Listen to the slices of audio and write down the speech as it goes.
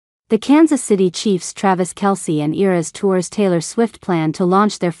The Kansas City Chiefs' Travis Kelce and Eras Tour's Taylor Swift plan to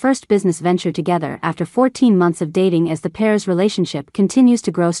launch their first business venture together after 14 months of dating as the pair's relationship continues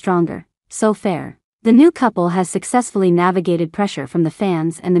to grow stronger. So far, the new couple has successfully navigated pressure from the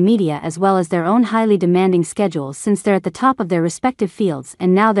fans and the media as well as their own highly demanding schedules since they're at the top of their respective fields,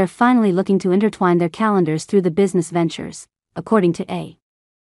 and now they're finally looking to intertwine their calendars through the business ventures, according to a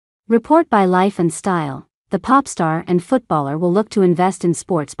report by Life and Style. The pop star and footballer will look to invest in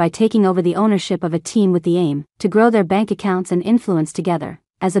sports by taking over the ownership of a team with the aim to grow their bank accounts and influence together,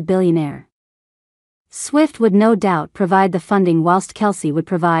 as a billionaire. Swift would no doubt provide the funding whilst Kelce would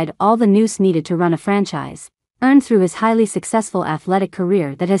provide all the nous needed to run a franchise, earned through his highly successful athletic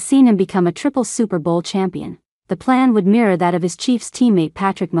career that has seen him become a triple Super Bowl champion. The plan would mirror that of his Chiefs teammate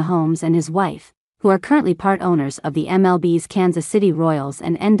Patrick Mahomes and his wife, who are currently part owners of the MLB's Kansas City Royals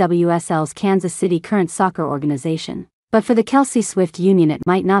and NWSL's Kansas City Current soccer organization. But for the Kelce-Swift union, it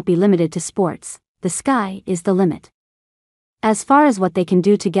might not be limited to sports. The sky is the limit as far as what they can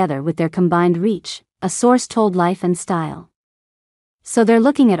do together with their combined reach, a source told Life and Style. So they're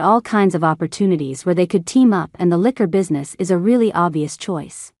looking at all kinds of opportunities where they could team up, and the liquor business is a really obvious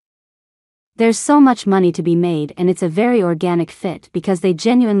choice. There's so much money to be made, and it's a very organic fit because they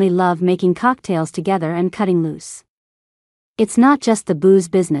genuinely love making cocktails together and cutting loose. It's not just the booze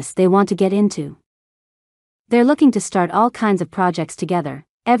business they want to get into. They're looking to start all kinds of projects together,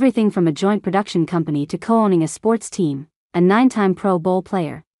 everything from a joint production company to co-owning a sports team. A 9-time Pro Bowl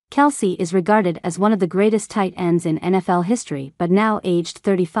player, Kelce is regarded as one of the greatest tight ends in NFL history, but now aged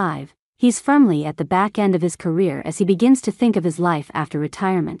 35, he's firmly at the back end of his career as he begins to think of his life after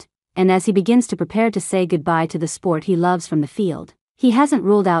retirement. And as he begins to prepare to say goodbye to the sport he loves from the field, he hasn't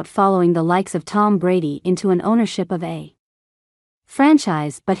ruled out following the likes of Tom Brady into an ownership of a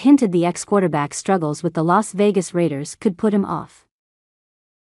franchise, but hinted the ex-quarterback's struggles with the Las Vegas Raiders could put him off.